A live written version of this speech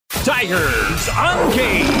Tigers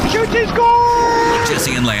Uncaged. Shoots and scores!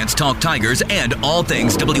 Jesse and Lance talk Tigers and all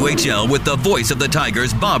things WHL with the voice of the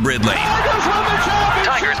Tigers, Bob Ridley.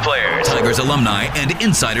 Tigers players, Tigers alumni, and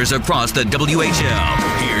insiders across the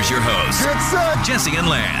WHL. Here's your host, Jesse and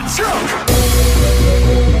Lance.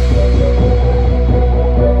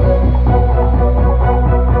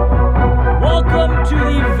 Welcome to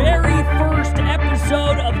the very first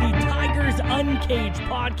episode of the Tigers Uncaged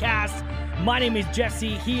podcast. My name is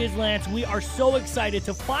Jesse, he is Lance. We are so excited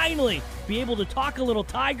to finally be able to talk a little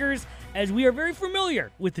Tigers as we are very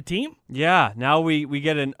familiar with the team. Yeah, now we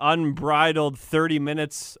get an unbridled 30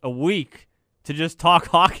 minutes a week to just talk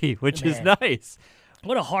hockey, which is nice.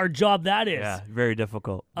 What a hard job that is. Yeah, very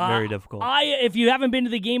difficult. Very difficult. If you haven't been to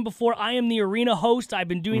the game before, I am the arena host. I've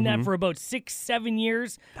been doing that for about 6-7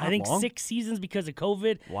 years. That I think long? 6 seasons because of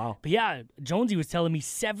COVID. Wow. But yeah, Jonesy was telling me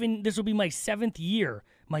this will be my 7th year,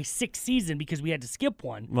 my 6th season because we had to skip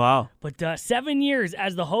one. Wow. But 7 years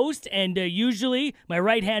as the host, and usually my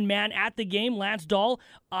right-hand man at the game, Lance Dahl,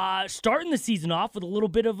 starting the season off with a little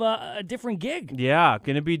bit of a different gig. Yeah,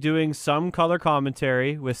 going to be doing some color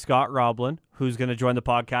commentary with Scott Roblin, who's going to join the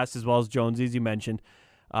podcast, as well as Jonesy, as you mentioned.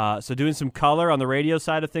 So doing some color on the radio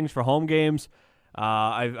side of things for home games.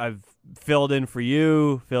 I've filled in for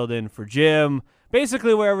you, filled in for Jim.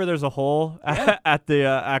 Basically, wherever there's a hole at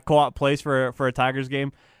Co-op Place for a Tigers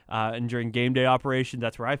game and during game day operations,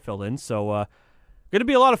 that's where I fill in. So going to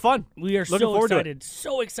be a lot of fun. We are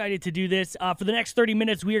so excited to do this. For the next 30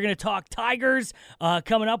 minutes, we are going to talk Tigers.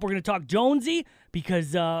 Coming up, we're going to talk Jonesy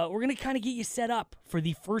because we're going to kind of get you set up for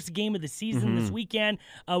the first game of the season this weekend.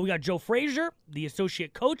 We got Joe Frazier, the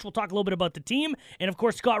associate coach. We'll talk a little bit about the team. And, of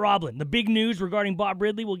course, Scott Roblin, the big news regarding Bob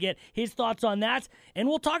Ridley. We'll get his thoughts on that. And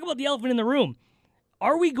we'll talk about the elephant in the room.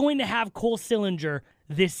 Are we going to have Cole Sillinger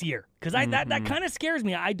this year? Because that kind of scares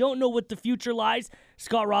me. I don't know what the future lies.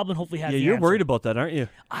 Scott Roblin hopefully has the you're answer. worried about that, aren't you?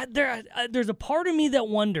 There's a part of me that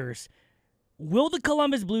wonders, will the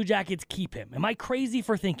Columbus Blue Jackets keep him? Am I crazy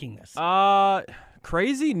for thinking this?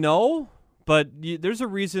 Crazy? No. But there's a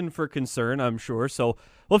reason for concern, I'm sure. So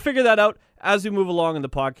we'll figure that out as we move along in the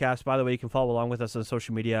podcast. By the way, you can follow along with us on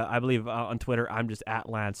social media. I believe on Twitter, I'm just at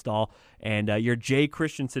Lance Dahl. And you're Jay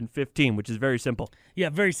Christensen 15, which is very simple. Yeah,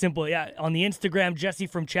 very simple. Yeah, on the Instagram, Jesse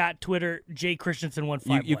from chat, Twitter, Jay Christensen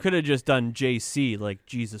 151. You could have just done JC, like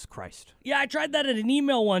Jesus Christ. Yeah, I tried that in an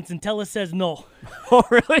email once, and Tella says no. Oh,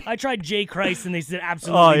 really? I tried Jay Christ, and they said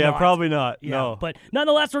absolutely not. Oh, yeah, probably not. Yeah, no. But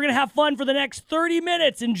nonetheless, we're going to have fun for the next 30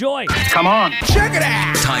 minutes. Enjoy. Come on. Check it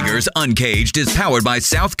out. Tigers Uncaged is powered by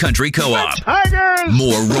South Country Co-op. Tigers.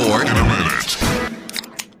 More roar in a minute.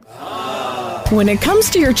 When it comes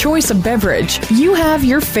to your choice of beverage, you have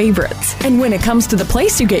your favorites. And when it comes to the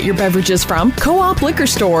place you get your beverages from, Co-op Liquor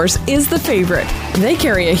Stores is the favorite. They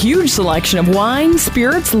carry a huge selection of wine,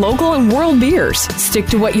 spirits, local, and world beers. Stick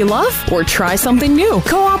to what you love or try something new.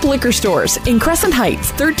 Co-op Liquor Stores in Crescent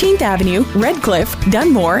Heights, 13th Avenue, Red Cliff,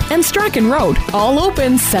 Dunmore, and Strachan Road. All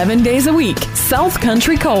open 7 days a week. South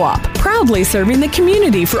Country Co-op, proudly serving the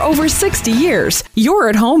community for over 60 years. You're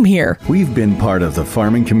at home here. We've been part of the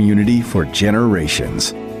farming community for generations.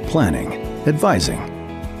 Planning, advising,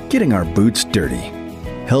 getting our boots dirty,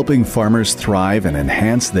 helping farmers thrive and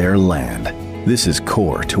enhance their land. This is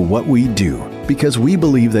core to what we do because we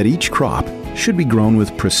believe that each crop should be grown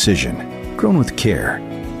with precision, grown with care,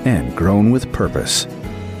 and grown with purpose.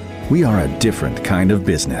 We are a different kind of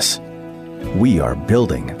business. We are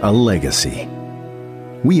building a legacy.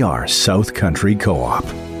 We are South Country Co-op.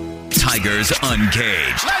 Tigers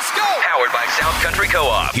Uncaged. Let's go. Powered by South Country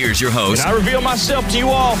Co-op. Here's your host, I reveal myself to you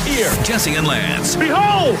all here. Jesse and Lance.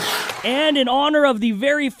 Behold. And in honor of the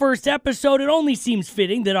very first episode, it only seems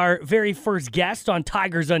fitting that our very first guest on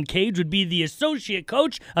Tigers Uncaged would be the associate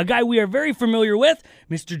coach, a guy we are very familiar with,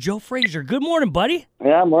 Mr. Joe Frazier. Good morning, buddy.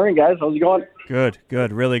 Yeah, morning, guys. How's it going? Good,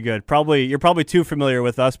 really good. You're probably too familiar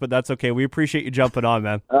with us, but that's okay. We appreciate you jumping on,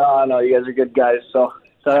 man. No, you guys are good guys, so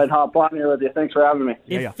I'd hop on here with you. Thanks for having me.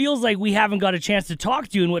 It feels like we haven't got a chance to talk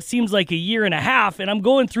to you in what seems like a year and a half, and I'm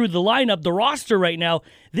going through the lineup, the roster right now.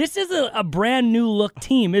 This is a brand new look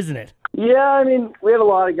team, isn't it? Yeah, I mean, we had a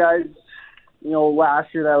lot of guys,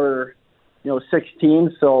 last year that were,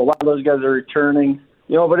 16, so a lot of those guys are returning,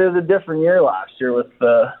 but it was a different year last year with,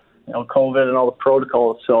 COVID and all the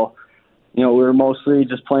protocols, so, we were mostly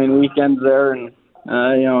just playing weekends there, and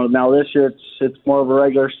now this year it's more of a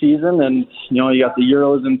regular season, and you got the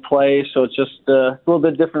Euros in play, so it's just a little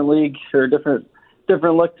bit different league or different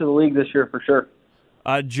look to the league this year for sure.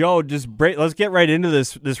 Joe, let's get right into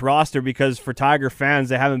this roster because for Tiger fans,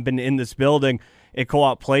 they haven't been in this building at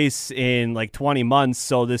Co-op Place in like 20 months.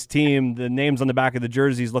 So this team, the names on the back of the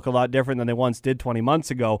jerseys look a lot different than they once did 20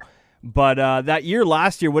 months ago. But that year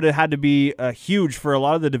last year would have had to be huge for a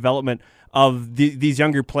lot of the development of these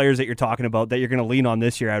younger players that you're talking about that you're going to lean on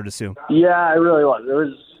this year, I would assume. Yeah, it really was. It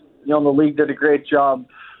was, the league did a great job,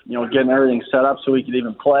 getting everything set up so we could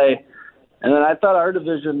even play. And then I thought our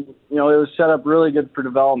division, it was set up really good for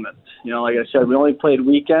development. Like I said, we only played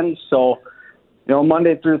weekends, so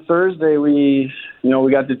Monday through Thursday we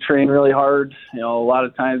got to train really hard. A lot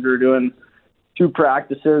of times we were doing 2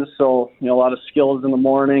 practices, so a lot of skills in the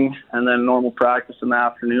morning and then normal practice in the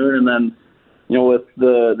afternoon, and then with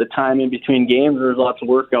the time in between games, there's lots of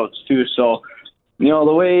workouts too. So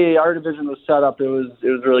the way our division was set up, it was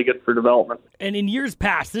really good for development. And in years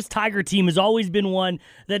past, this Tiger team has always been one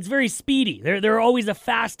that's very speedy. They're always a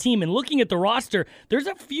fast team. And looking at the roster, there's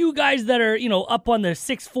a few guys that are up on the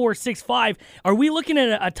 6'4", 6'5". Are we looking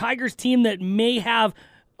at a Tigers team that may have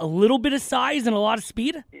a little bit of size and a lot of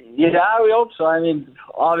speed? Yeah, we hope so. I mean,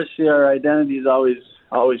 obviously our identity is always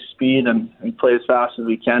speed and play as fast as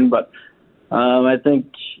we can. But I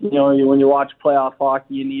think when you watch playoff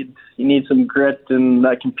hockey, you need some grit and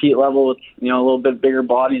that compete level with a little bit bigger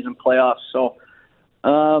bodies in playoffs. So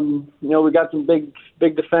we got some big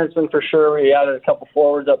defensemen for sure. We added a couple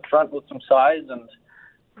forwards up front with some size, and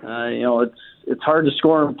it's hard to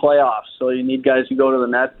score in playoffs. So you need guys who go to the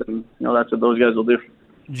net, and that's what those guys will do.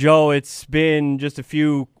 Joe, it's been just a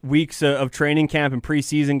few weeks of training camp and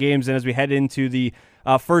preseason games, and as we head into the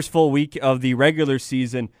first full week of the regular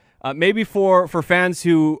season, maybe for fans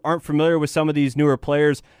who aren't familiar with some of these newer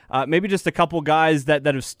players, maybe just a couple guys that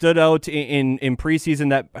have stood out in preseason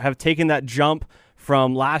that have taken that jump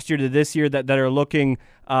from last year to this year that are looking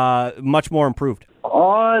much more improved.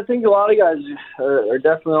 I think a lot of guys are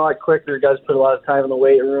definitely a lot quicker. Guys put a lot of time in the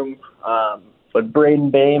weight room. But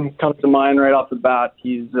Braden Bame comes to mind right off the bat.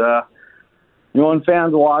 He's when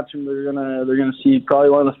fans watch him, they're gonna see probably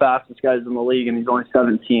one of the fastest guys in the league, and he's only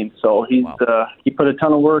 17. So he put a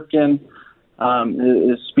ton of work in.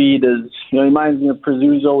 His speed is he reminds me of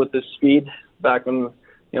Prezzuzo with his speed. Back when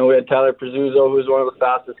we had Tyler Prezzuzo, who was one of the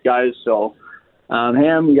fastest guys. So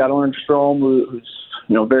him, we got Orange Strom, who's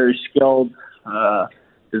very skilled.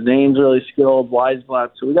 His name's really skilled,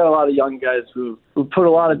 Weisblatt. So we got a lot of young guys who put a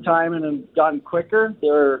lot of time in and gotten quicker.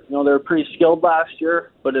 They're pretty skilled last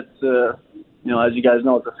year, but it's as you guys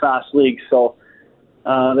know, it's a fast league. So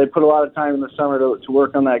they put a lot of time in the summer to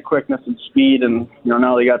work on that quickness and speed, and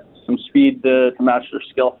now they got some speed to match their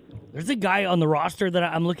skill. There's a guy on the roster that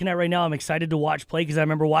I'm looking at right now I'm excited to watch play because I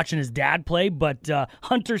remember watching his dad play, but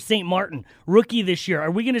Hunter St. Martin, rookie this year.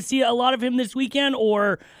 Are we going to see a lot of him this weekend,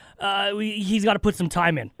 or he's got to put some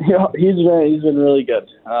time in? He's been really good.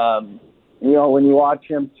 When you watch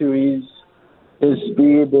him too, his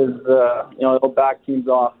speed is he'll back teams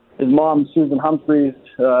off. His mom, Susan Humphreys,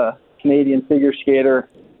 Canadian figure skater,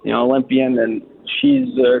 Olympian, and she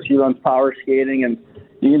runs power skating, and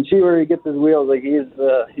you can see where he gets his wheels. Like he's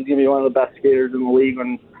gonna be one of the best skaters in the league.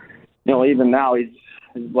 And even now he's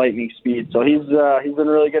lightning speed. So he's been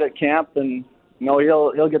really good at camp, and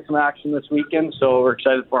he'll get some action this weekend. So we're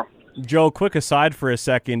excited for him. Joe, quick aside for a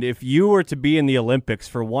second. If you were to be in the Olympics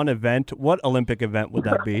for one event, what Olympic event would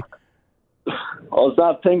that be? Well, it's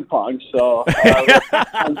not ping pong, so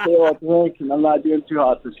I'm not doing too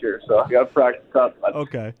hot this year, so I got to practice up.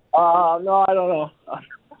 Okay. No, I don't know.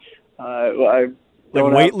 Like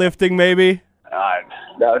weightlifting, maybe? I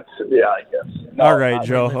guess. No, all right,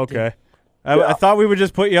 Joe. Okay. I thought we would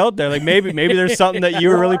just put you out there. Like maybe there's something that you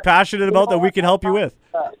were really passionate about that we can help you with.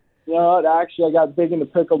 Actually, I got big into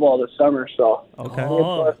pickleball this summer, so. Okay.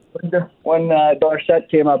 When Dorset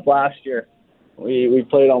came up last year, we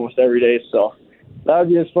played almost every day, so that would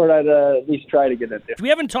be a sport I'd at least try to get into. We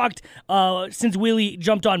haven't talked since Willie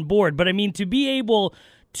jumped on board, but I mean, to be able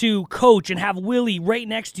to coach and have Willie right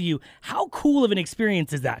next to you, how cool of an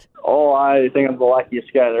experience is that? Oh, I think I'm the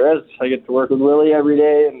luckiest guy there is. I get to work with Willie every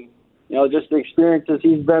day, and just the experiences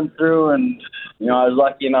he's been through, and I was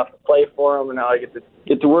lucky enough to play for him, and now I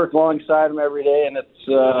get to work alongside him every day, and it's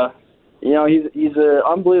he's an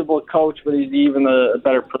unbelievable coach, but he's even a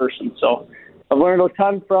better person. So I've learned a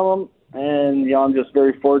ton from him, and I'm just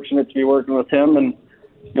very fortunate to be working with him. And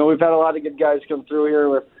we've had a lot of good guys come through here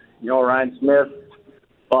with Ryan Smith,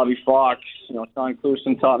 Bobby Fox, Sean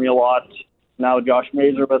Klusen taught me a lot. Now Josh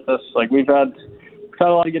Mazer with us. Like we've had a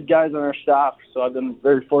lot of good guys on our staff, so I've been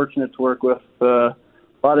very fortunate to work with a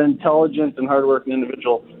lot of intelligent and hardworking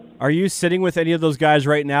individuals. Are you sitting with any of those guys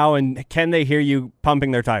right now, and can they hear you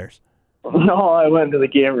pumping their tires? No, I went to the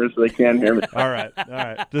cameras so they can't hear me. All right.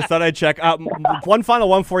 Just thought I'd check. One final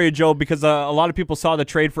one for you, Joe, because a lot of people saw the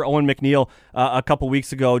trade for Owen McNeil a couple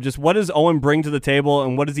weeks ago. Just what does Owen bring to the table,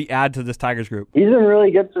 and what does he add to this Tigers group? He's been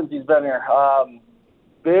really good since he's been here.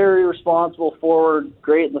 Very responsible forward,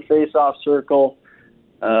 great in the face-off circle.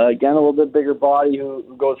 Again, a little bit bigger body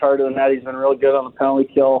who goes harder than that. He's been real good on the penalty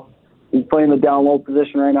kill. He's playing the down-low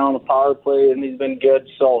position right now on the power play, and he's been good.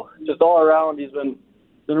 So just all around, he's been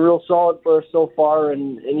real solid for us so far,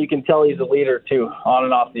 and you can tell he's a leader too, on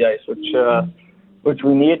and off the ice, which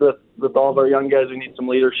we need with all of our young guys. We need some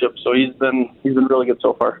leadership. So he's been really good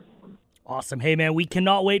so far. Awesome. Hey, man, we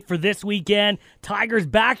cannot wait for this weekend. Tigers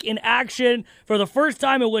back in action for the first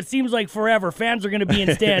time in what seems like forever. Fans are going to be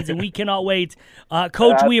in stands, and we cannot wait.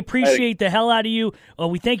 Coach, we appreciate the hell out of you.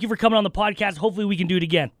 We thank you for coming on the podcast. Hopefully we can do it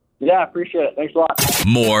again. Yeah, appreciate it. Thanks a lot.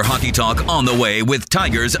 More hockey talk on the way with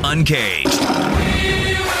Tigers Uncaged. We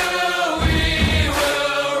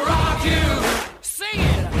will rock you. Sing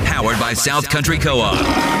it. Powered by South Country Co-op.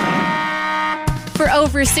 For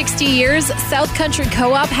over 60 years, South Country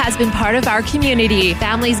Co-op has been part of our community.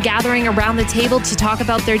 Families gathering around the table to talk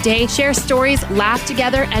about their day, share stories, laugh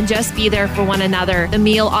together, and just be there for one another. The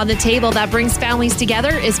meal on the table that brings families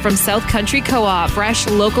together is from South Country Co-op. Fresh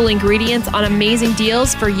local ingredients on amazing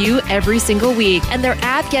deals for you every single week. And their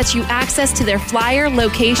app gets you access to their flyer,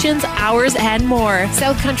 locations, hours, and more.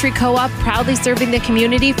 South Country Co-op, proudly serving the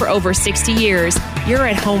community for over 60 years. You're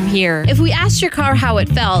at home here. If we asked your car how it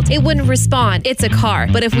felt, it wouldn't respond. It's a car.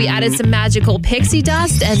 But if we added some magical pixie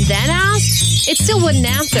dust and then asked, it still wouldn't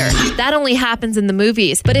answer. That only happens in the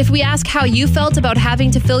movies. But if we ask how you felt about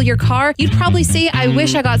having to fill your car, you'd probably say, I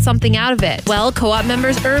wish I got something out of it. Well, Co-op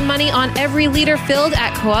members earn money on every liter filled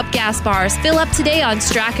at Co-op gas bars. Fill up today on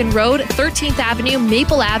Strachan Road, 13th Avenue,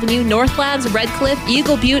 Maple Avenue, Northlands, Redcliffe,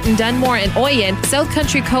 Eagle Butte, and Dunmore and Oyen. South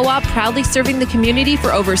Country Co-op, proudly serving the community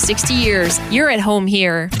for over 60 years. You're at home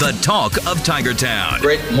here. The talk of Tiger Town.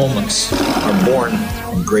 Great moments are born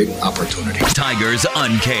from great opportunities. Tigers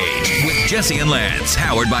Uncaged with Jesse and Lance,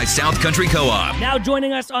 powered by South Country Co-op. Now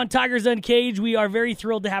joining us on Tigers Uncaged, we are very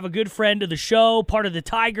thrilled to have a good friend of the show, part of the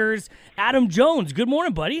Tigers, Adam Jones. Good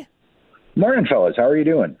morning, buddy. Morning, fellas. How are you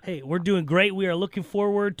doing? Hey, we're doing great. We are looking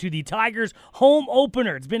forward to the Tigers home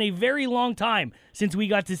opener. It's been a very long time since we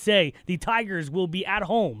got to say the Tigers will be at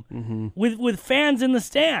home with fans in the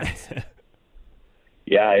stands.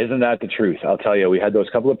 Yeah, isn't that the truth? I'll tell you, we had those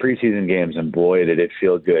couple of preseason games, and boy, did it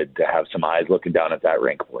feel good to have some eyes looking down at that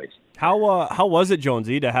rink, boys. How was it,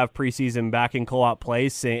 Jonesy, to have preseason back in Co-op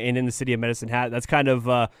Place and in the city of Medicine Hat? That's kind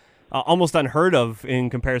of almost unheard of in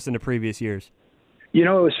comparison to previous years. You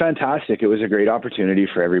know, it was fantastic. It was a great opportunity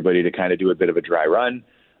for everybody to kind of do a bit of a dry run.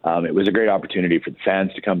 It was a great opportunity for the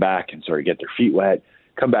fans to come back and sort of get their feet wet,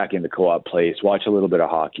 come back into Co-op Place, watch a little bit of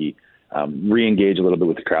hockey, re-engage a little bit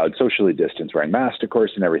with the crowd, socially distanced, wearing masks, of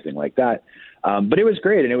course, and everything like that. But it was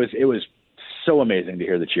great, and it was so amazing to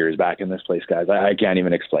hear the cheers back in this place, guys. I can't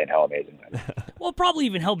even explain how amazing that is. Well, it probably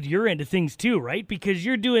even helped your end of things too, right? Because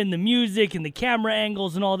you're doing the music and the camera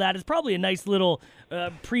angles and all that. It's probably a nice little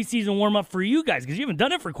preseason warm-up for you guys because you haven't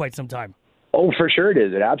done it for quite some time. Oh, for sure it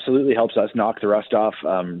is. It absolutely helps us knock the rust off.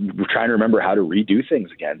 We're trying to remember how to redo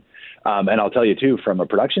things again. And I'll tell you, too, from a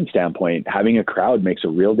production standpoint, having a crowd makes a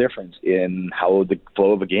real difference in how the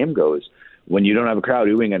flow of a game goes. When you don't have a crowd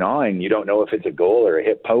oohing and awing, you don't know if it's a goal or a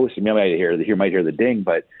hit post. You might hear the ding,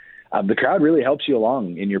 but the crowd really helps you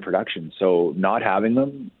along in your production. So not having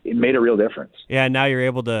them, it made a real difference. Yeah, now you're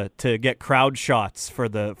able to get crowd shots for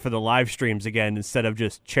the live streams again instead of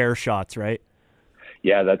just chair shots, right?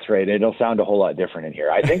 Yeah, that's right. It'll sound a whole lot different in here.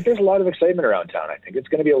 I think there's a lot of excitement around town. I think it's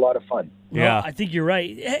going to be a lot of fun. Yeah, well, I think you're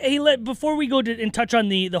right. Hey, before we go and touch on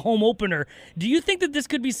the home opener, do you think that this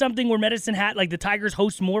could be something where Medicine Hat, like the Tigers,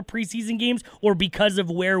 host more preseason games, or because of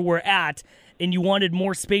where we're at, and you wanted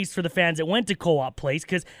more space for the fans that went to Co-op Place?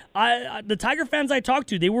 Because the Tiger fans I talked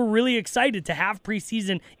to, they were really excited to have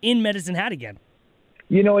preseason in Medicine Hat again.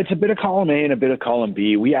 You know, it's a bit of column A and a bit of column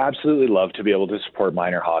B. We absolutely love to be able to support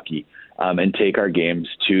minor hockey. And take our games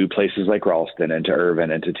to places like Ralston and to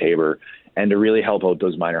Irvine and to Tabor and to really help out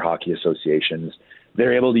those minor hockey associations.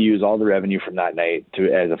 They're able to use all the revenue from that night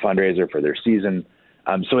as a fundraiser for their season.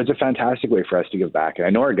 So it's a fantastic way for us to give back. And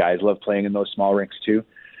I know our guys love playing in those small rinks too.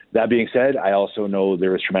 That being said, I also know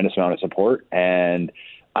there was tremendous amount of support, and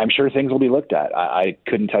I'm sure things will be looked at. I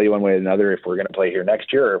couldn't tell you one way or another if we're going to play here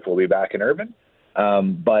next year or if we'll be back in Irvine.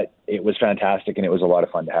 But it was fantastic, and it was a lot of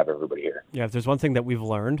fun to have everybody here. Yeah, if there's one thing that we've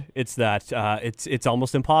learned, it's that it's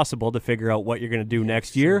almost impossible to figure out what you're going to do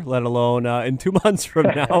next year, let alone in 2 months from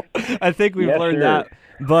now. I think we've learned that.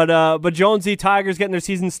 But Jonesy, Tigers getting their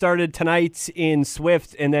season started tonight in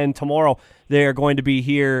Swift, and then tomorrow they are going to be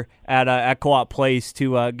here at Co-op Place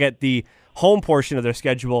to get the home portion of their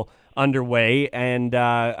schedule underway. And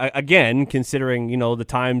again, considering the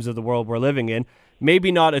times of the world we're living in,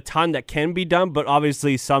 maybe not a ton that can be done, but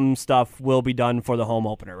obviously some stuff will be done for the home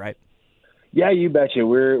opener, right? Yeah, you betcha.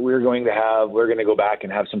 We're going to go back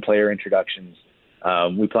and have some player introductions.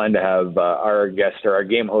 We plan to have our guest or our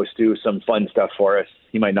game host do some fun stuff for us.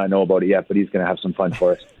 He might not know about it yet, but he's going to have some fun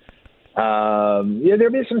for us.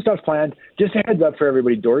 There'll be some stuff planned. Just a heads up for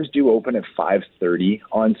everybody, doors do open at 5:30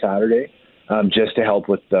 on Saturday, just to help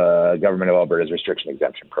with the Government of Alberta's restriction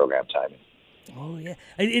exemption program timing. Oh, yeah.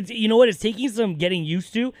 It's It's taking some getting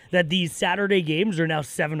used to that these Saturday games are now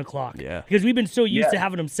 7 o'clock. Yeah. Because we've been so used to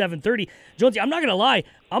having them 7:30. Jonesy, I'm not going to lie.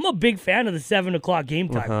 I'm a big fan of the 7 o'clock game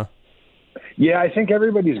time. Uh-huh. Yeah, I think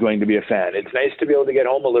everybody's going to be a fan. It's nice to be able to get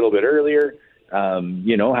home a little bit earlier,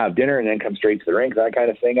 have dinner and then come straight to the rink, that kind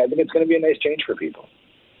of thing. I think it's going to be a nice change for people.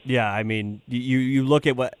 Yeah, I mean, you look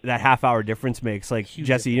at what that half-hour difference makes. Like, Huge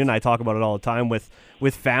Jesse, you and I talk about it all the time with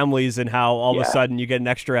families and how all of a sudden you get an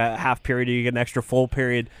extra half period, you get an extra full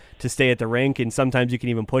period to stay at the rink, and sometimes you can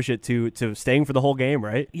even push it to staying for the whole game,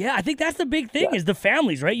 right? Yeah, I think that's the big thing is the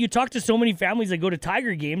families, right? You talk to so many families that go to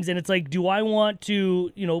Tiger games, and it's like, do I want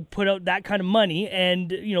to, put out that kind of money? And,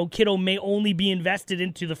 kiddo may only be invested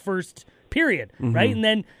into the first period, right? And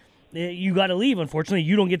then you got to leave. Unfortunately,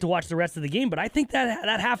 you don't get to watch the rest of the game. But I think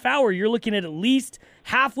that half hour, you're looking at least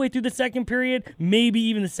halfway through the second period, maybe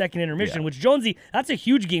even the second intermission, which, Jonesy, that's a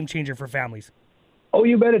huge game changer for families. Oh,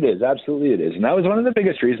 you bet it is. Absolutely it is. And that was one of the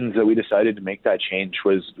biggest reasons that we decided to make that change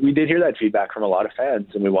was we did hear that feedback from a lot of fans,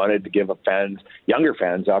 and we wanted to give younger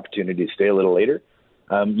fans, the opportunity to stay a little later.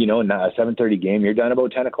 In a 7:30 game, you're done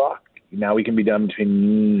about 10 o'clock. Now we can be done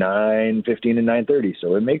between 9:15 and 9:30.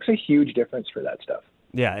 So it makes a huge difference for that stuff.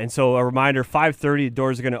 Yeah, and so a reminder, 5:30, the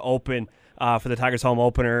doors are going to open for the Tigers home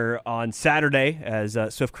opener on Saturday as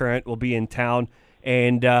Swift Current will be in town.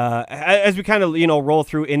 And as we kind of, roll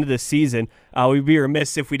through into the season, we'd be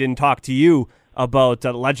remiss if we didn't talk to you about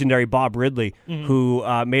legendary Bob Ridley, who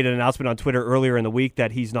made an announcement on Twitter earlier in the week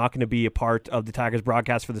that he's not going to be a part of the Tigers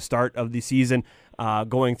broadcast for the start of the season,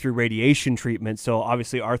 going through radiation treatment. So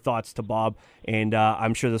obviously our thoughts to Bob, and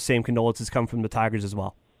I'm sure the same condolences come from the Tigers as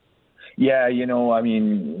well. Yeah,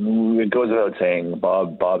 it goes without saying,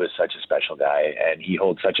 Bob is such a special guy, and he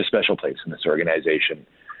holds such a special place in this organization.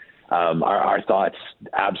 Our thoughts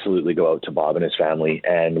absolutely go out to Bob and his family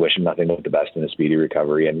and wish him nothing but the best in a speedy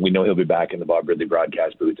recovery. And we know he'll be back in the Bob Ridley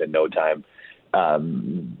broadcast booth in no time,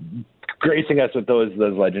 gracing us with those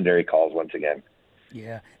legendary calls once again.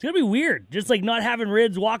 Yeah, it's going to be weird, just like not having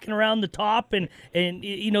Rids walking around the top and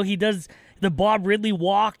he does the Bob Ridley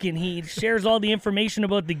walk, and he shares all the information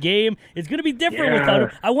about the game. It's going to be different without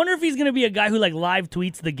him. I wonder if he's going to be a guy who live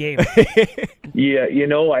tweets the game. Yeah,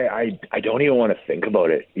 I don't even want to think about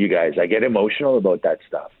it, you guys. I get emotional about that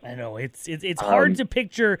stuff. I know it's hard to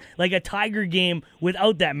picture a Tiger game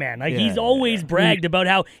without that man. He's always bragged about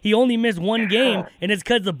how he only missed one game, and it's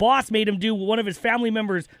because the boss made him do one of his family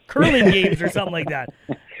members' curling games or something like that.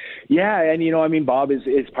 Yeah, and Bob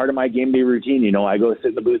is part of my game day routine. I go sit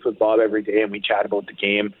in the booth with Bob every day, and we chat about the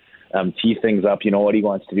game, tee things up, what he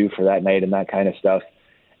wants to do for that night and that kind of stuff.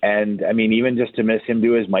 And even just to miss him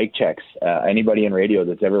do his mic checks. Anybody in radio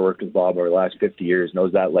that's ever worked with Bob over the last 50 years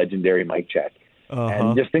knows that legendary mic check.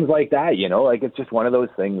 And just things like that, it's just one of those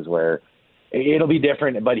things where it'll be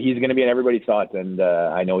different, but he's going to be in everybody's thoughts, and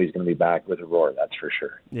I know he's going to be back with a roar, that's for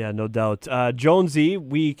sure. Yeah, no doubt. Jonesy,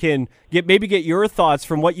 we can get your thoughts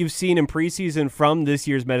from what you've seen in preseason from this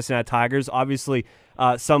year's Medicine Hat Tigers. Obviously,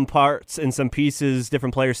 some parts and some pieces,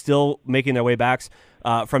 different players still making their way back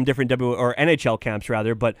from different NHL camps,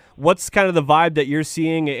 rather. But what's kind of the vibe that you're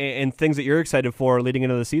seeing and things that you're excited for leading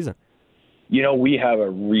into the season? We have a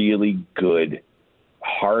really good,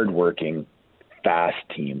 hardworking, fast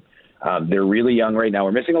team. They're really young right now.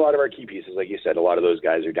 We're missing a lot of our key pieces. Like you said, a lot of those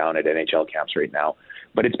guys are down at NHL camps right now.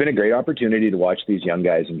 But it's been a great opportunity to watch these young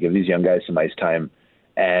guys and give these young guys some ice time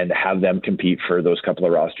and have them compete for those couple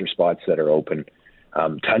of roster spots that are open.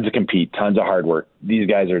 Tons of compete, tons of hard work. These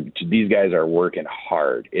guys are working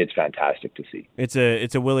hard. It's fantastic to see. It's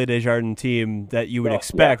a Willie Desjardins team that you would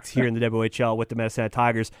expect here in the WHL with the Medicine Hat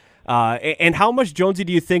Tigers. And how much, Jonesy,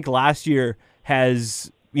 do you think last year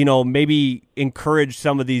has maybe encourage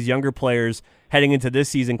some of these younger players heading into this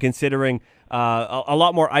season, considering a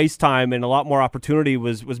lot more ice time and a lot more opportunity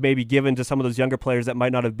was maybe given to some of those younger players that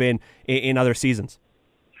might not have been in other seasons.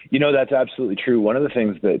 That's absolutely true. One of the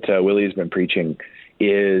things that Willie has been preaching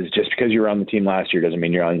is just because you were on the team last year doesn't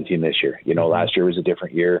mean you're on the team this year. Last year was a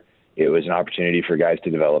different year. It was an opportunity for guys to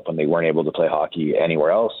develop when they weren't able to play hockey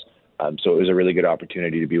anywhere else. So it was a really good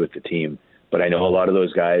opportunity to be with the team. But I know a lot of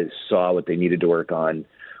those guys saw what they needed to work on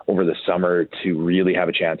over the summer to really have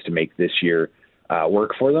a chance to make this year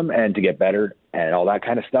work for them and to get better and all that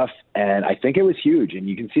kind of stuff. And I think it was huge. And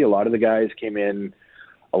you can see a lot of the guys came in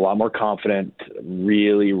a lot more confident,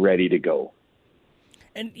 really ready to go.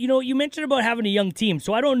 And, you mentioned about having a young team,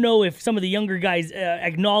 so I don't know if some of the younger guys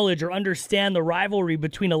acknowledge or understand the rivalry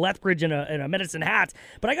between a Lethbridge and a Medicine Hat,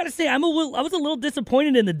 but I got to say, I was a little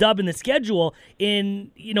disappointed in the dub in the schedule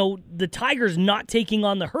in, the Tigers not taking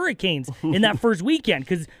on the Hurricanes in that first weekend,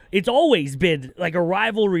 because it's always been like a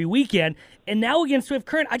rivalry weekend, and now against Swift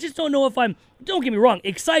Current, I just don't know if I'm, don't get me wrong,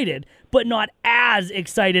 excited, but not as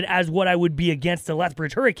excited as what I would be against the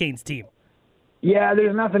Lethbridge Hurricanes team. Yeah,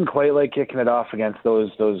 there's nothing quite like kicking it off against those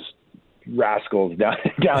rascals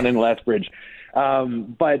down in Lethbridge.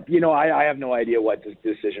 But, I have no idea what the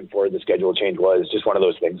decision for the schedule change was. Just one of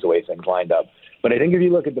those things, the way things lined up. But I think if you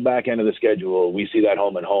look at the back end of the schedule, we see that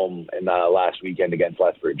home and home in last weekend against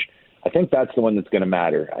Lethbridge. I think that's the one that's going to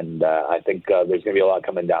matter. And I think there's going to be a lot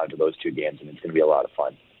coming down to those two games, and it's going to be a lot of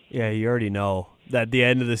fun. Yeah, you already know that the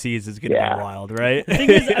end of the season is going to be wild, right? The thing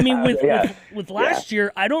is, with last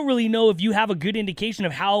year, I don't really know if you have a good indication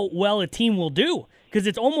of how well a team will do, because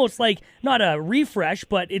it's almost like not a refresh,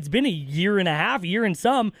 but it's been a year and a half, year and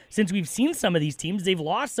some, since we've seen some of these teams. They've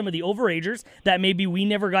lost some of the overagers that maybe we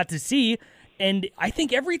never got to see, and I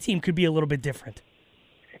think every team could be a little bit different.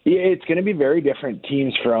 Yeah, it's going to be very different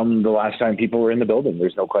teams from the last time people were in the building.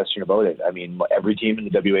 There's no question about it. I mean, every team in the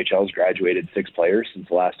WHL has graduated 6 players since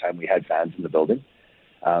the last time we had fans in the building.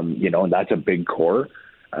 And that's a big core.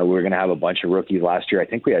 We were going to have a bunch of rookies last year. I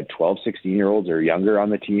think we had 12, 16-year-olds or younger on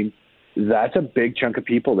the team. That's a big chunk of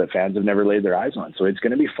people that fans have never laid their eyes on. So it's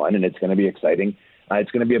going to be fun and it's going to be exciting. It's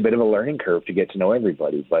going to be a bit of a learning curve to get to know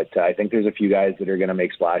everybody. But I think there's a few guys that are going to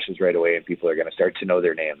make splashes right away and people are going to start to know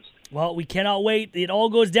their names. Well, we cannot wait. It all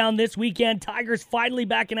goes down this weekend. Tigers finally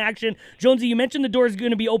back in action. Jonesy, you mentioned the door is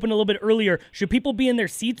going to be open a little bit earlier. Should people be in their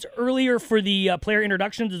seats earlier for the player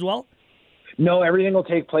introductions as well? No, everything will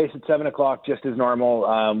take place at 7 o'clock just as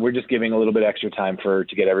normal. We're just giving a little bit extra time to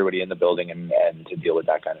get everybody in the building and to deal with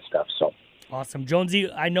that kind of stuff. So. Awesome.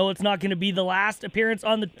 Jonesy, I know it's not going to be the last appearance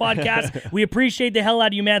on the podcast. We appreciate the hell out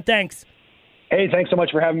of you, man. Thanks. Hey, thanks so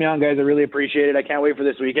much for having me on, guys. I really appreciate it. I can't wait for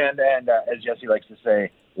this weekend. And as Jesse likes to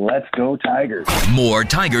say, let's go Tigers. More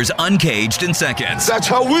Tigers Uncaged in seconds. That's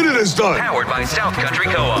how winning is done. Powered by South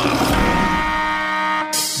Country Co-op.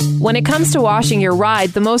 When it comes to washing your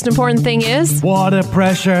ride, the most important thing is water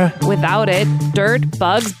pressure. Without it, dirt,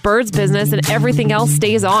 bugs, birds business, and everything else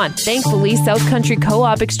stays on. Thankfully, South Country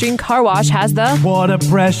Co-op Extreme Car Wash has the water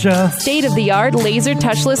pressure. State-of-the-art laser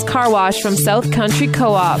touchless car wash from South Country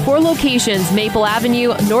Co-op. 4 locations: Maple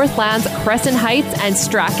Avenue, Northlands, Crescent Heights, and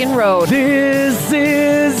Strachan Road. This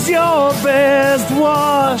is your best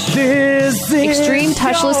wash. Extreme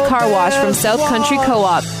touchless car wash from South Country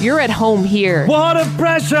Co-op. You're at home here. Water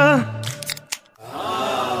pressure.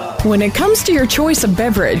 When it comes to your choice of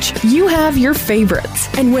beverage, you have your favorites.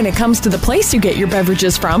 And when it comes to the place you get your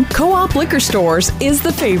beverages from, Co-op Liquor Stores is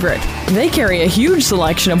the favorite. They carry a huge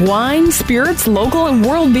selection of wine, spirits, local and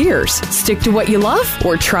world beers. Stick to what you love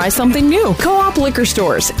or try something new. Co-op Liquor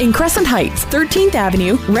Stores in Crescent Heights, 13th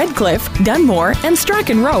Avenue, Redcliffe, Dunmore, and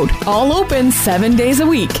Strachan Road. All open 7 days a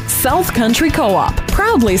week. South Country Co-op,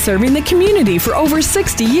 proudly serving the community for over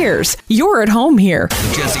 60 years. You're at home here.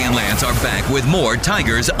 Jesse and Lance are back with more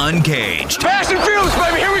Tigers Uncaged. Fast and furious,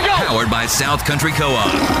 baby, here we go. Powered by South Country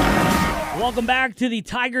Co-op. Welcome back to the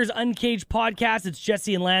Tigers Uncaged podcast. It's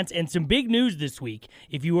Jesse and Lance, and some big news this week.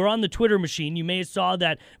 If you were on the Twitter machine, you may have saw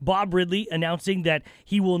that Bob Ridley announcing that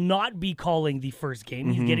he will not be calling the first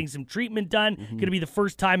game. He's getting some treatment done. Going to be the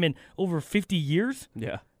first time in over 50 years.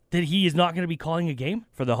 Yeah. That he is not going to be calling a game?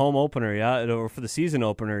 For the home opener, yeah, or for the season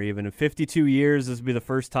opener even. In 52 years, this will be the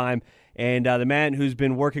first time. And the man who's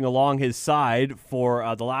been working along his side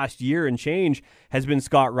for the last year and change has been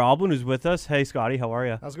Scott Roblin, who's with us. Hey, Scotty, how are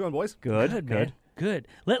you? How's it going, boys? Good. Good.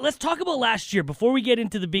 Let's talk about last year before we get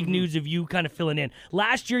into the big news of you kind of filling in.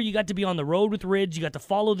 Last year, you got to be on the road with Ridge. You got to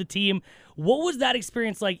follow the team. What was that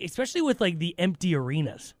experience like, especially with like the empty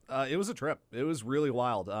arenas? It was a trip. It was really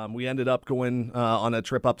wild. We ended up going on a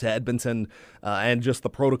trip up to Edmonton, and just the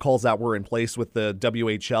protocols that were in place with the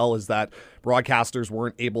WHL is that broadcasters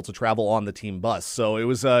weren't able to travel on the team bus. So it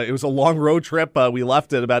was a long road trip. We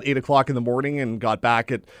left at about 8 o'clock in the morning and got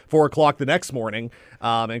back at 4 o'clock the next morning,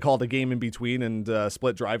 and called a game in between and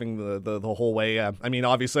split driving the whole way. I mean,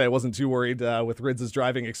 obviously I wasn't too worried with Rids'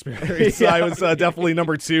 driving experience. Yeah. I was definitely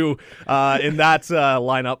number 2 in that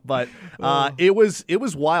lineup, but it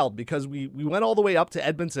was wild because we went all the way up to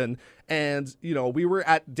Edmonton, and we were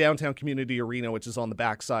at Downtown Community Arena, which is on the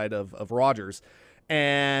backside of Rogers,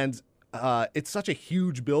 and it's such a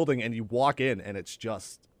huge building, and you walk in and it's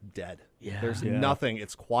just dead. There's nothing.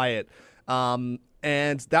 It's quiet.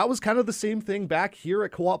 And that was kind of the same thing back here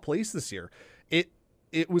at Co-op Place this year.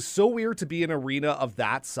 It was so weird to be in an arena of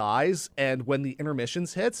that size, and when the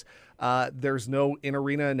intermissions hits, there's no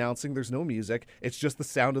in-arena announcing, there's no music. It's just the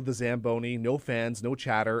sound of the Zamboni, no fans, no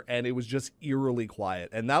chatter, and it was just eerily quiet.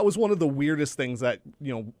 And that was one of the weirdest things that,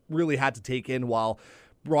 really had to take in while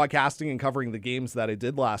broadcasting and covering the games that I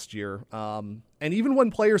did last year. And even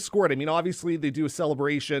when players scored, I mean, obviously they do a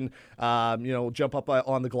celebration, jump up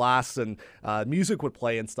on the glass, and music would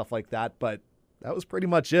play and stuff like that, but that was pretty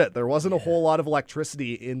much it. There wasn't a whole lot of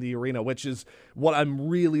electricity in the arena, which is what I'm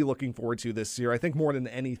really looking forward to this year. I think more than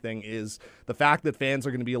anything is the fact that fans are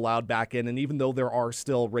going to be allowed back in, and even though there are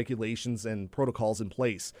still regulations and protocols in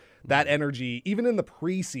place, that energy, even in the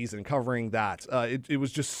preseason covering that, it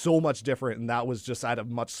was just so much different, and that was just at a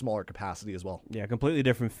much smaller capacity as well. Yeah, completely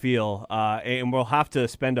different feel. And we'll have to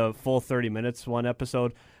spend a full 30 minutes one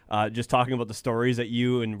episode just talking about the stories that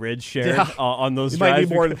you and Ridge shared on those drives. Might need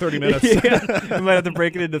more than 30 minutes. We might have to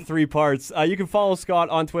break it into 3 parts. You can follow Scott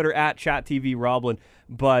on Twitter at ChatTVRoblin,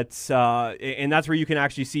 and that's where you can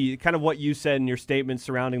actually see kind of what you said in your statements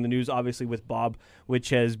surrounding the news, obviously with Bob, which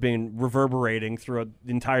has been reverberating throughout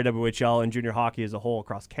the entire WHL and junior hockey as a whole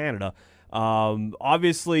across Canada.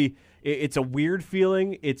 Obviously, it's a weird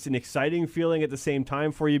feeling. It's an exciting feeling at the same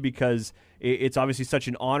time for you because it's obviously such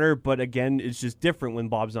an honor, but again, it's just different when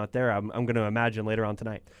Bob's not there. I'm going to imagine later on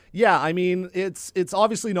tonight. Yeah, I mean, it's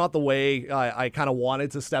obviously not the way I kind of wanted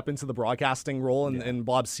to step into the broadcasting role in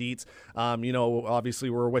Bob's seat. Obviously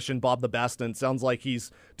we're wishing Bob the best, and it sounds like he's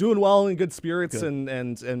doing well, in good spirits, and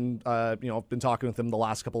I've been talking with him the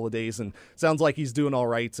last couple of days, and sounds like he's doing all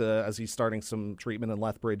right as he's starting some treatment in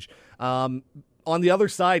Lethbridge. On the other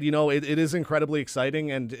side, it is incredibly exciting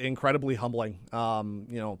and incredibly humbling.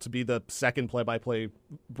 To be the second play-by-play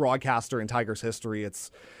broadcaster in Tigers history, it's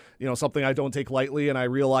something I don't take lightly, and I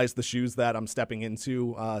realize the shoes that I'm stepping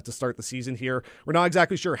into to start the season here. We're not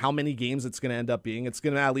exactly sure how many games it's going to end up being. It's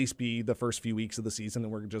going to at least be the first few weeks of the season,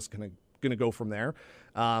 and we're just going to go from there.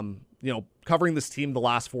 Covering this team the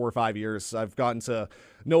last 4 or 5 years, I've gotten to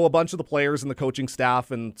know a bunch of the players and the coaching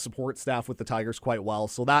staff and support staff with the Tigers quite well.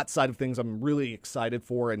 So that side of things I'm really excited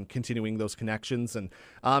for, and continuing those connections. And,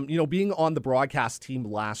 being on the broadcast team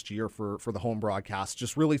last year for the home broadcast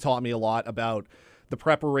just really taught me a lot about the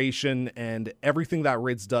preparation and everything that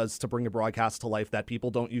Rids does to bring a broadcast to life that people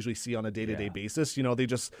don't usually see on a day-to-day basis. They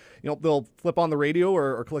just, they'll flip on the radio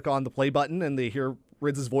or click on the play button and they hear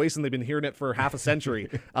Rids' voice, and they've been hearing it for half a century.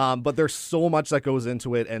 But there's so much that goes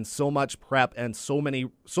into it, and so much prep, and so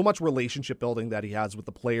much relationship building that he has with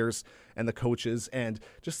the players and the coaches, and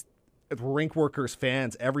just rink workers,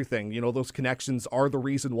 fans, everything. Those connections are the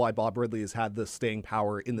reason why Bob Ridley has had the staying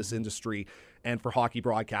power in this industry and for hockey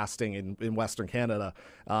broadcasting in Western Canada.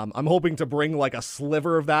 I'm hoping to bring like a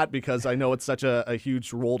sliver of that, because I know it's such a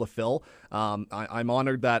huge role to fill. I'm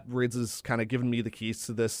honored that Rids has kind of given me the keys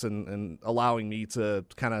to this and allowing me to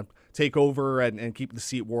kind of take over and keep the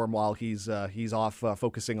seat warm while he's off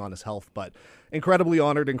focusing on his health. But incredibly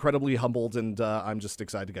honored, incredibly humbled, and I'm just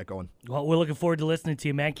excited to get going. Well, we're looking forward to listening to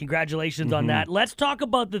you, man. Congratulations on that. Let's talk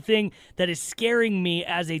about the thing that is scaring me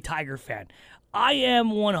as a Tiger fan. I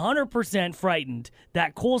am 100% frightened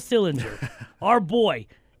that Cole Sillinger, our boy,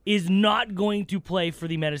 is not going to play for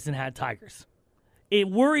the Medicine Hat Tigers. It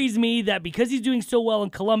worries me that because he's doing so well in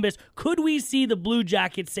Columbus, could we see the Blue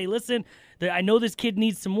Jackets say, listen, I know this kid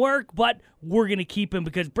needs some work, but we're going to keep him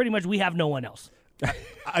because pretty much we have no one else.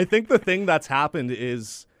 I think the thing that's happened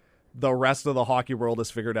is the rest of the hockey world has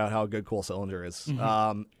figured out how good Cole Sillinger is.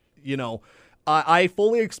 I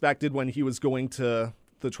fully expected when he was going to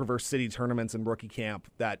the Traverse City tournaments and rookie camp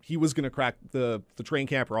that he was going to crack the train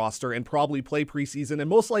camp roster and probably play preseason and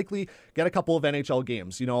most likely get a couple of NHL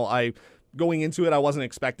games. Going into it, I wasn't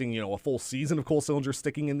expecting, a full season of Cole Sillinger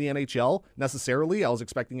sticking in the NHL necessarily. I was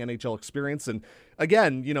expecting NHL experience. And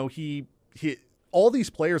again, he all these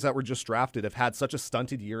players that were just drafted have had such a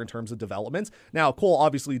stunted year in terms of development. Now, Cole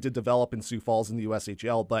obviously did develop in Sioux Falls in the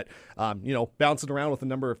USHL, but, bouncing around with a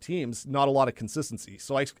number of teams, not a lot of consistency.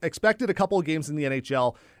 So I expected a couple of games in the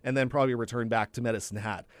NHL and then probably return back to Medicine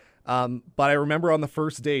Hat. But I remember on the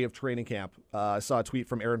first day of training camp, I saw a tweet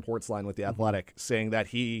from Aaron Portzline with The Athletic saying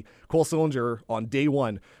that Cole Sillinger, on day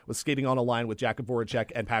one, was skating on a line with Jakub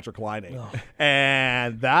Voracek and Patrick Laine. Oh.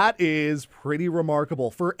 And that is pretty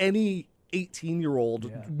remarkable for any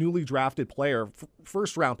 18-year-old newly drafted player,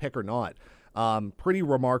 first-round pick or not. Pretty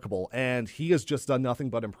remarkable, and he has just done nothing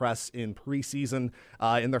but impress in preseason.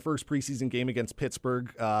 In their first preseason game against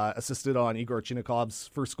Pittsburgh, assisted on Igor Chinakov's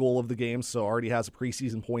first goal of the game, so already has a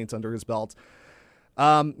preseason point under his belt.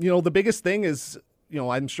 The biggest thing is,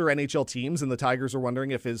 I'm sure NHL teams and the Tigers are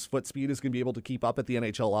wondering if his foot speed is going to be able to keep up at the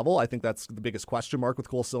NHL level. I think that's the biggest question mark with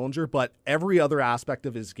Cole Sillinger, but every other aspect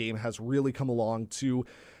of his game has really come along to...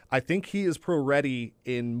 I think he is pro-ready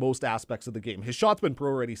in most aspects of the game. His shot's been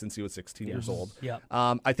pro-ready since he was 16 years old. Yeah.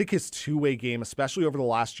 I think his two-way game, especially over the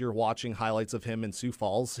last year watching highlights of him in Sioux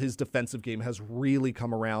Falls, his defensive game has really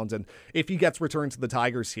come around. And if he gets returned to the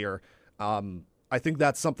Tigers here, I think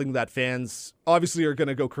that's something that fans obviously are going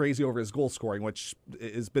to go crazy over his goal scoring, which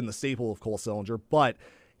has been the staple of Cole Sillinger. But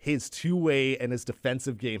his two-way and his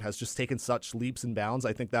defensive game has just taken such leaps and bounds.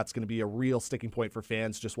 I think that's going to be a real sticking point for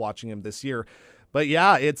fans just watching him this year. But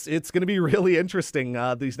yeah, it's going to be really interesting.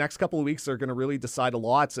 These next couple of weeks are going to really decide a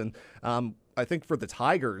lot. And I think for the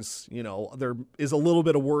Tigers, there is a little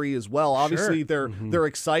bit of worry as well. Obviously, they're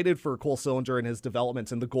excited for Cole Sillinger and his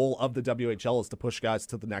development, and the goal of the WHL is to push guys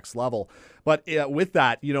to the next level. But with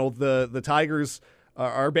that, the Tigers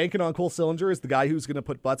are banking on Cole Sillinger as the guy who's going to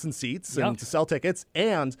put butts in seats and to sell tickets.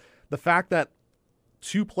 And the fact that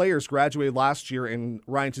 2 players graduated last year in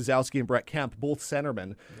Ryan Tuzowski and Brett Kemp, both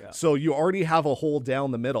centermen. Yeah. So you already have a hole down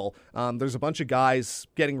the middle. There's a bunch of guys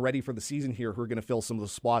getting ready for the season here who are going to fill some of the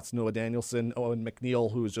spots. Noah Danielson, Owen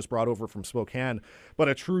McNeil, who was just brought over from Spokane. But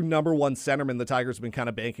a true number one centerman, the Tigers have been kind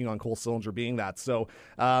of banking on Cole Sillinger being that. So,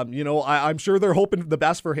 I'm sure they're hoping the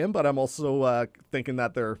best for him, but I'm also thinking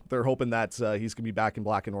that they're hoping that he's going to be back in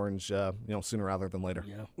black and orange, sooner rather than later.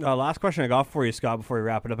 Yeah. Last question I got for you, Scott, before we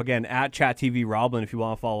wrap it up. Again, at ChatTVRoblin, if you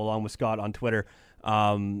want to follow along with Scott on Twitter.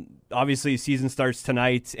 Obviously, season starts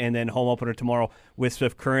tonight and then home opener tomorrow with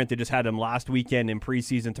Swift Current. They just had them last weekend in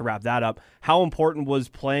preseason to wrap that up. How important was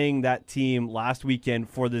playing that team last weekend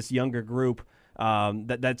for this younger group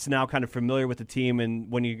that's now kind of familiar with the team, and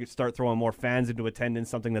when you start throwing more fans into attendance,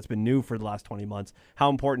 something that's been new for the last 20 months, how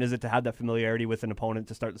important is it to have that familiarity with an opponent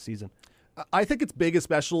to start the season? I think it's big,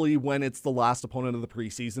 especially when it's the last opponent of the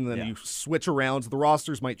preseason. Then you switch around. The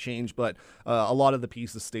rosters might change, but a lot of the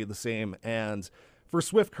pieces stay the same. And for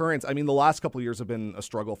Swift Current, the last couple of years have been a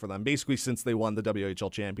struggle for them, basically since they won the WHL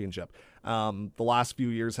championship. The last few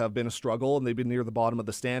years have been a struggle, and they've been near the bottom of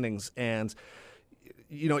the standings. And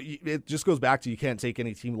it just goes back to you can't take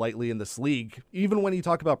any team lightly in this league, even when you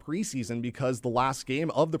talk about preseason, because the last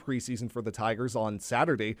game of the preseason for the Tigers on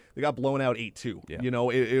Saturday, they got blown out 8-2. Yeah.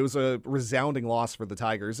 It was a resounding loss for the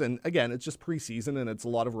Tigers. And again, it's just preseason and it's a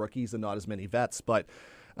lot of rookies and not as many vets. But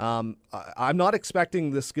I'm not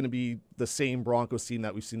expecting this going to be the same Broncos team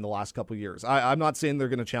that we've seen the last couple of years. I'm not saying they're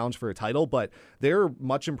going to challenge for a title, but they're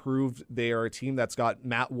much improved. They are a team that's got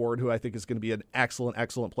Matt Ward, who I think is going to be an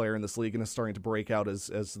excellent player in this league and is starting to break out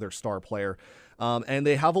as their star player. And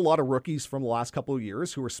they have a lot of rookies from the last couple of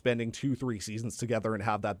years who are spending 2-3 seasons together and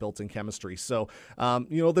have that built-in chemistry. So,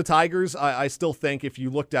 the Tigers, I still think if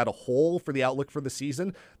you looked at a whole for the outlook for the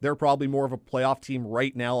season, they're probably more of a playoff team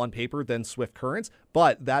right now on paper than Swift Current.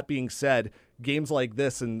 But that being said, games like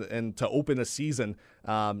this and to open a season,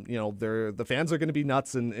 the fans are going to be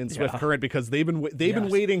nuts in Swift Current because they've been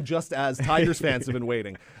waiting just as Tigers fans have been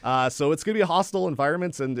waiting. So it's going to be a hostile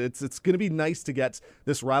environment, and it's going to be nice to get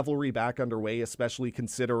this rivalry back underway, especially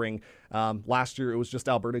considering last year it was just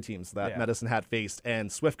Alberta teams that Medicine Hat faced, and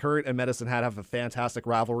Swift Current and Medicine Hat have a fantastic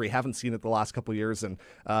rivalry. Haven't seen it the last couple of years, and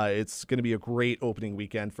it's going to be a great opening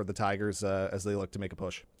weekend for the Tigers as they look to make a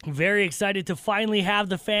push. Very excited to finally have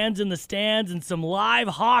the fans in the stands and some live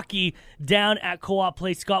hockey down at Co-op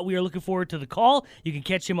Place. Scott, we are looking forward to the call. You can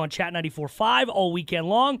catch him on Chat 94.5 all weekend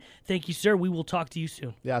long. Thank you, sir. We will talk to you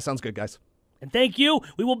soon. Yeah, sounds good, guys. And thank you.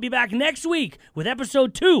 We will be back next week with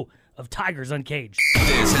episode 2 of Tigers Uncaged.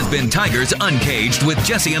 This has been Tigers Uncaged with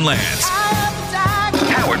Jesse and Lance.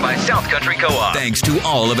 Powered by South Country Co-op. Thanks to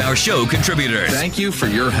all of our show contributors. Thank you for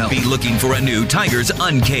your help. Be looking for a new Tigers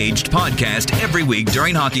Uncaged podcast every week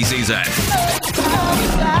during hockey season.